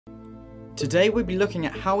Today we'll be looking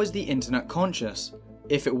at how is the internet conscious?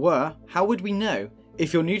 If it were, how would we know?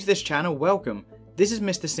 If you're new to this channel, welcome. This is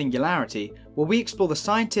Mr. Singularity, where we explore the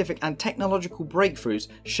scientific and technological breakthroughs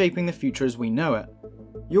shaping the future as we know it.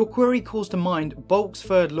 Your query calls to mind Balk's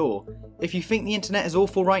third law. If you think the internet is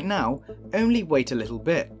awful right now, only wait a little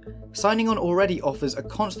bit. Signing on already offers a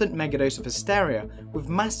constant megadose of hysteria with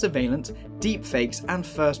mass surveillance, deepfakes and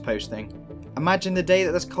first posting. Imagine the day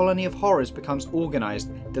that this colony of horrors becomes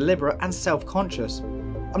organised, deliberate and self-conscious.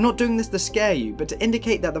 I'm not doing this to scare you, but to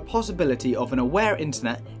indicate that the possibility of an aware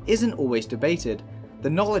internet isn't always debated. The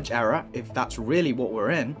knowledge era, if that's really what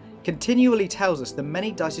we're in, continually tells us the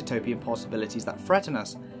many dystopian possibilities that threaten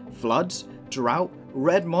us. Floods, drought,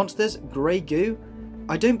 red monsters, grey goo.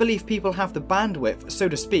 I don't believe people have the bandwidth, so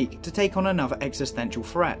to speak, to take on another existential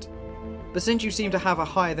threat. But since you seem to have a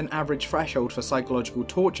higher than average threshold for psychological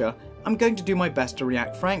torture, I'm going to do my best to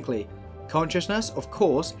react frankly. Consciousness, of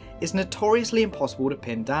course, is notoriously impossible to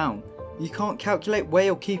pin down. You can't calculate where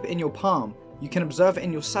you'll keep it in your palm. You can observe it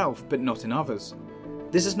in yourself, but not in others.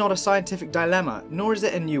 This is not a scientific dilemma, nor is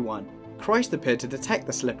it a new one. Christ appeared to detect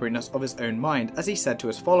the slipperiness of his own mind as he said to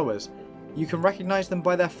his followers, "You can recognize them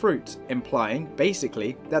by their fruits," implying,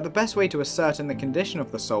 basically, that the best way to ascertain the condition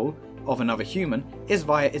of the soul of another human is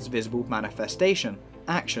via its visible manifestation,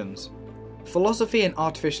 actions. Philosophy and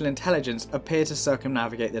artificial intelligence appear to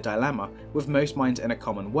circumnavigate the dilemma, with most minds in a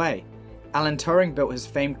common way. Alan Turing built his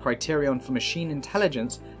famed criterion for machine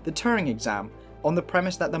intelligence, the Turing exam, on the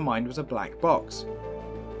premise that the mind was a black box.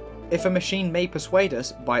 If a machine may persuade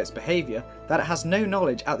us, by its behaviour, that it has no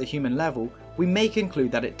knowledge at the human level, we may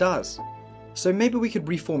conclude that it does. So maybe we could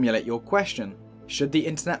reformulate your question. Should the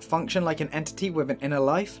internet function like an entity with an inner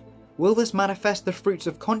life? Will this manifest the fruits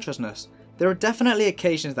of consciousness? There are definitely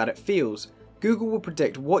occasions that it feels. Google will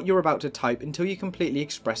predict what you're about to type until you completely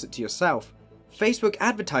express it to yourself. Facebook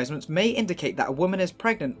advertisements may indicate that a woman is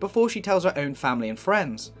pregnant before she tells her own family and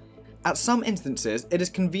friends. At some instances, it is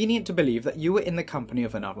convenient to believe that you are in the company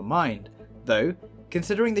of another mind. Though,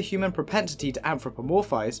 considering the human propensity to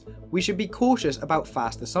anthropomorphize, we should be cautious about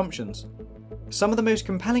fast assumptions. Some of the most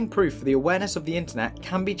compelling proof for the awareness of the internet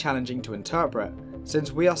can be challenging to interpret,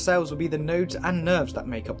 since we ourselves will be the nodes and nerves that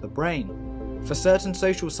make up the brain. For certain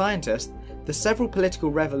social scientists, the several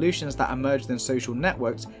political revolutions that emerged in social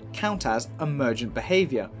networks count as emergent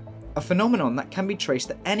behaviour, a phenomenon that can be traced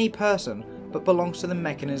to any person but belongs to the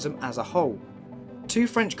mechanism as a whole. Two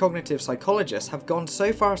French cognitive psychologists have gone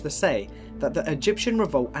so far as to say that the Egyptian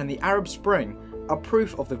revolt and the Arab Spring are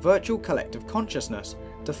proof of the virtual collective consciousness,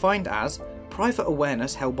 defined as private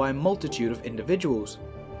awareness held by a multitude of individuals.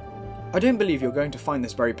 I don't believe you're going to find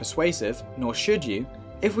this very persuasive, nor should you.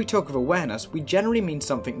 If we talk of awareness, we generally mean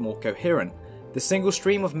something more coherent. The single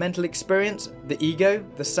stream of mental experience, the ego,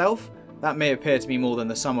 the self, that may appear to be more than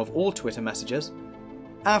the sum of all Twitter messages.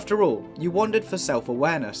 After all, you wandered for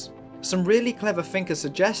self-awareness. Some really clever thinkers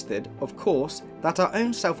suggested, of course, that our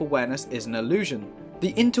own self-awareness is an illusion.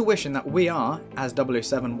 The intuition that we are, as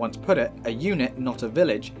 007 once put it, a unit, not a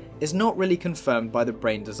village, is not really confirmed by the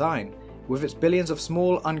brain design, with its billions of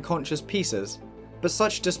small unconscious pieces. But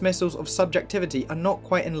such dismissals of subjectivity are not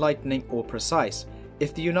quite enlightening or precise.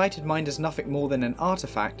 If the united mind is nothing more than an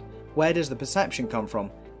artifact, where does the perception come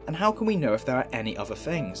from, and how can we know if there are any other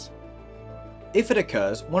things? If it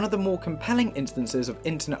occurs, one of the more compelling instances of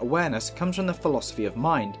internet awareness comes from the philosophy of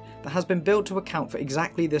mind that has been built to account for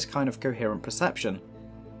exactly this kind of coherent perception.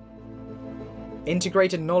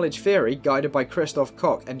 Integrated knowledge theory, guided by Christoph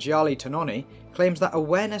Koch and Gialli Tononi, claims that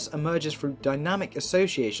awareness emerges through dynamic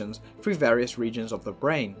associations through various regions of the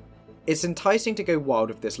brain. It's enticing to go wild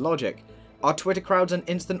with this logic. Are Twitter crowds an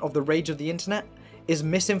instant of the rage of the internet? Is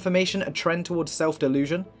misinformation a trend towards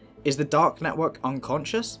self-delusion? Is the dark network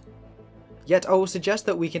unconscious? Yet I will suggest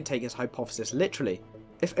that we can take his hypothesis literally,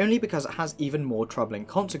 if only because it has even more troubling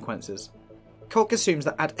consequences. Koch assumes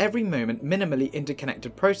that at every moment minimally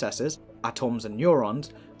interconnected processes, atoms and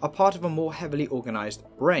neurons, are part of a more heavily organised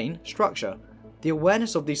brain structure. The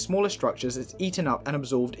awareness of these smaller structures is eaten up and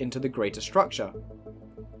absorbed into the greater structure.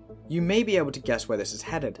 You may be able to guess where this is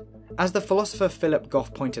headed. As the philosopher Philip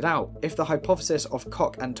Goff pointed out, if the hypothesis of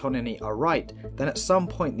Koch and Tonini are right, then at some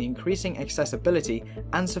point the increasing accessibility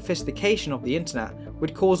and sophistication of the internet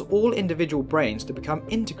would cause all individual brains to become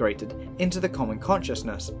integrated into the common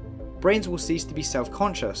consciousness. Brains will cease to be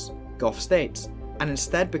self-conscious, Goff states, and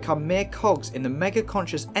instead become mere cogs in the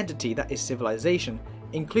mega-conscious entity that is civilization,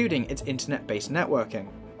 including its internet-based networking.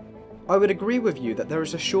 I would agree with you that there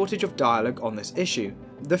is a shortage of dialogue on this issue.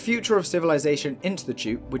 The Future of Civilization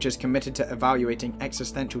Institute, which is committed to evaluating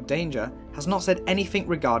existential danger, has not said anything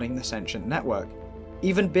regarding the sentient network.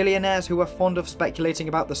 Even billionaires who are fond of speculating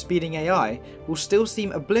about the speeding AI will still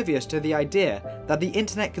seem oblivious to the idea that the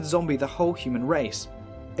internet could zombie the whole human race.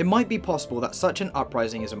 It might be possible that such an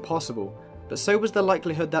uprising is impossible, but so was the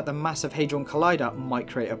likelihood that the Massive Hadron Collider might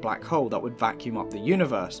create a black hole that would vacuum up the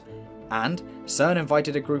universe, and CERN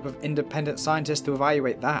invited a group of independent scientists to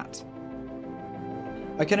evaluate that.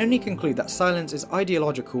 I can only conclude that silence is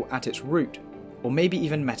ideological at its root, or maybe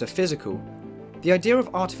even metaphysical. The idea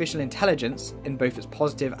of artificial intelligence, in both its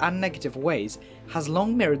positive and negative ways, has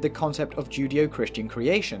long mirrored the concept of Judeo-Christian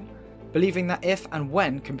creation, believing that if and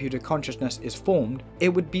when computer consciousness is formed, it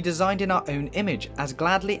would be designed in our own image as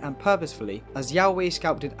gladly and purposefully as Yahweh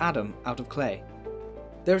sculpted Adam out of clay.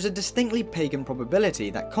 There is a distinctly pagan probability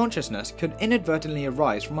that consciousness could inadvertently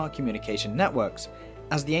arise from our communication networks,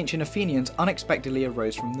 as the ancient Athenians unexpectedly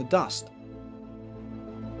arose from the dust.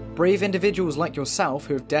 Brave individuals like yourself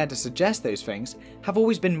who have dared to suggest those things have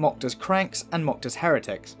always been mocked as cranks and mocked as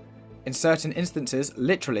heretics. In certain instances,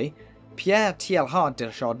 literally, Pierre Teilhard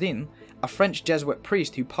de Chardin, a French Jesuit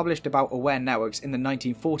priest who published about aware networks in the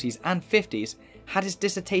 1940s and 50s, had his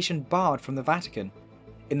dissertation barred from the Vatican.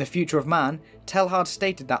 In The Future of Man, Teilhard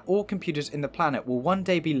stated that all computers in the planet will one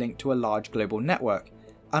day be linked to a large global network,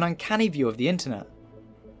 an uncanny view of the internet.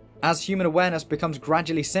 As human awareness becomes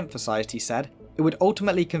gradually synthesized, he said, it would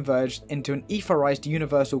ultimately converge into an etherized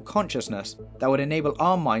universal consciousness that would enable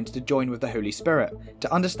our minds to join with the Holy Spirit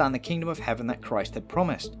to understand the kingdom of heaven that Christ had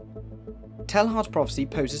promised. Teilhard's prophecy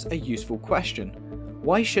poses a useful question.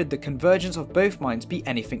 Why should the convergence of both minds be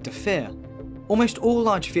anything to fear? Almost all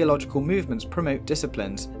large theological movements promote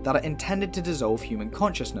disciplines that are intended to dissolve human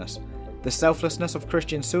consciousness. The selflessness of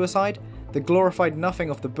Christian suicide, the glorified nothing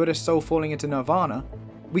of the Buddhist soul falling into nirvana.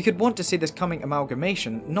 We could want to see this coming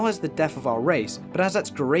amalgamation not as the death of our race, but as its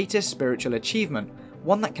greatest spiritual achievement,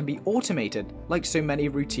 one that can be automated like so many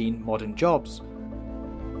routine modern jobs.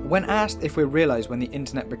 When asked if we realise when the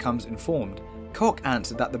internet becomes informed, Koch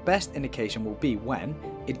answered that the best indication will be when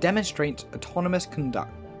it demonstrates autonomous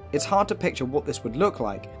conduct. It's hard to picture what this would look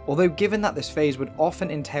like, although given that this phase would often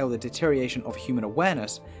entail the deterioration of human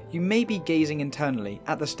awareness, you may be gazing internally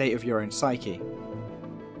at the state of your own psyche.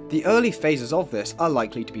 The early phases of this are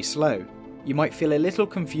likely to be slow. You might feel a little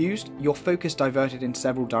confused, your focus diverted in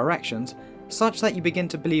several directions, such that you begin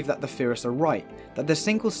to believe that the theorists are right, that the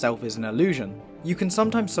single self is an illusion. You can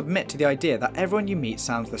sometimes submit to the idea that everyone you meet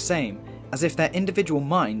sounds the same, as if their individual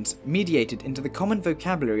minds, mediated into the common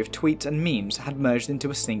vocabulary of tweets and memes, had merged into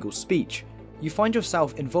a single speech. You find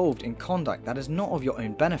yourself involved in conduct that is not of your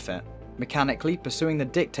own benefit, mechanically pursuing the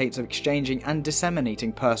dictates of exchanging and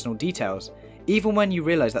disseminating personal details, even when you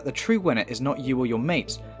realise that the true winner is not you or your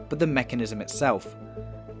mates, but the mechanism itself.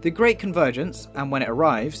 The Great Convergence, and when it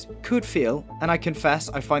arrives, could feel, and I confess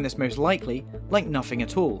I find this most likely, like nothing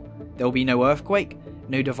at all. There will be no earthquake,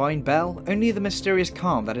 no divine bell, only the mysterious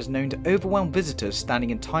calm that is known to overwhelm visitors standing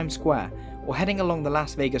in Times Square or heading along the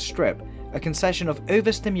Las Vegas Strip, a concession of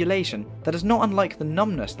overstimulation that is not unlike the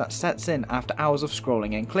numbness that sets in after hours of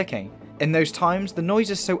scrolling and clicking. In those times, the noise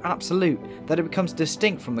is so absolute that it becomes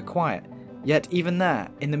distinct from the quiet. Yet even there,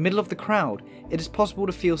 in the middle of the crowd, it is possible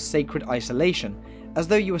to feel sacred isolation, as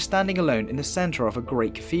though you were standing alone in the centre of a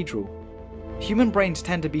great cathedral. Human brains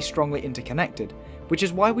tend to be strongly interconnected, which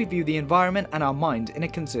is why we view the environment and our mind in a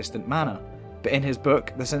consistent manner. But in his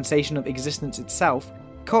book, The Sensation of Existence Itself,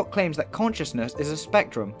 Koch claims that consciousness is a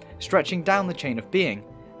spectrum stretching down the chain of being.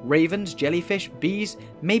 Ravens, jellyfish, bees,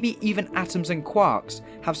 maybe even atoms and quarks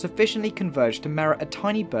have sufficiently converged to merit a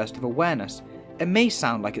tiny burst of awareness. It may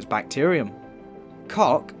sound like it's bacterium.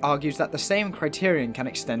 Koch argues that the same criterion can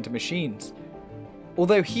extend to machines.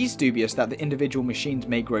 Although he's dubious that the individual machines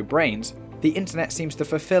may grow brains, the internet seems to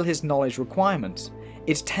fulfill his knowledge requirements.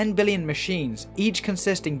 Its 10 billion machines, each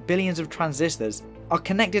consisting billions of transistors, are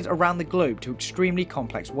connected around the globe to extremely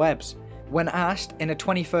complex webs. When asked in a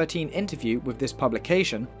 2013 interview with this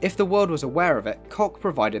publication if the world was aware of it, Koch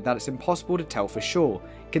provided that it's impossible to tell for sure,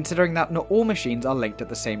 considering that not all machines are linked at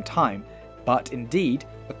the same time. But indeed,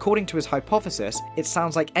 according to his hypothesis, it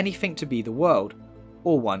sounds like anything to be the world,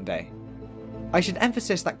 or one day. I should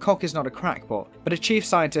emphasize that Koch is not a crackpot, but a chief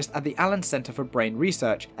scientist at the Allen Center for Brain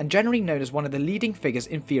Research and generally known as one of the leading figures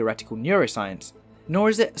in theoretical neuroscience. Nor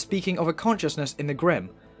is it speaking of a consciousness in the grim.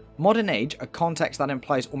 Modern age, a context that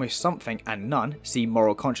implies almost something and none, see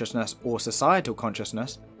moral consciousness or societal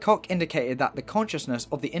consciousness, Koch indicated that the consciousness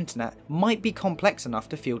of the internet might be complex enough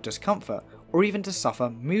to feel discomfort, or even to suffer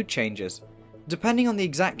mood changes. Depending on the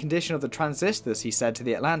exact condition of the transistors, he said to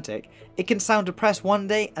The Atlantic, it can sound depressed one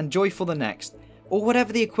day and joyful the next, or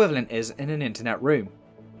whatever the equivalent is in an internet room.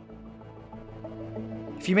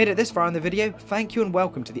 If you made it this far in the video, thank you and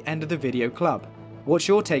welcome to the end of the video club. What's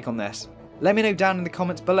your take on this? Let me know down in the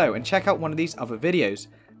comments below and check out one of these other videos.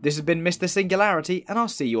 This has been Mr. Singularity, and I'll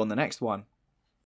see you on the next one.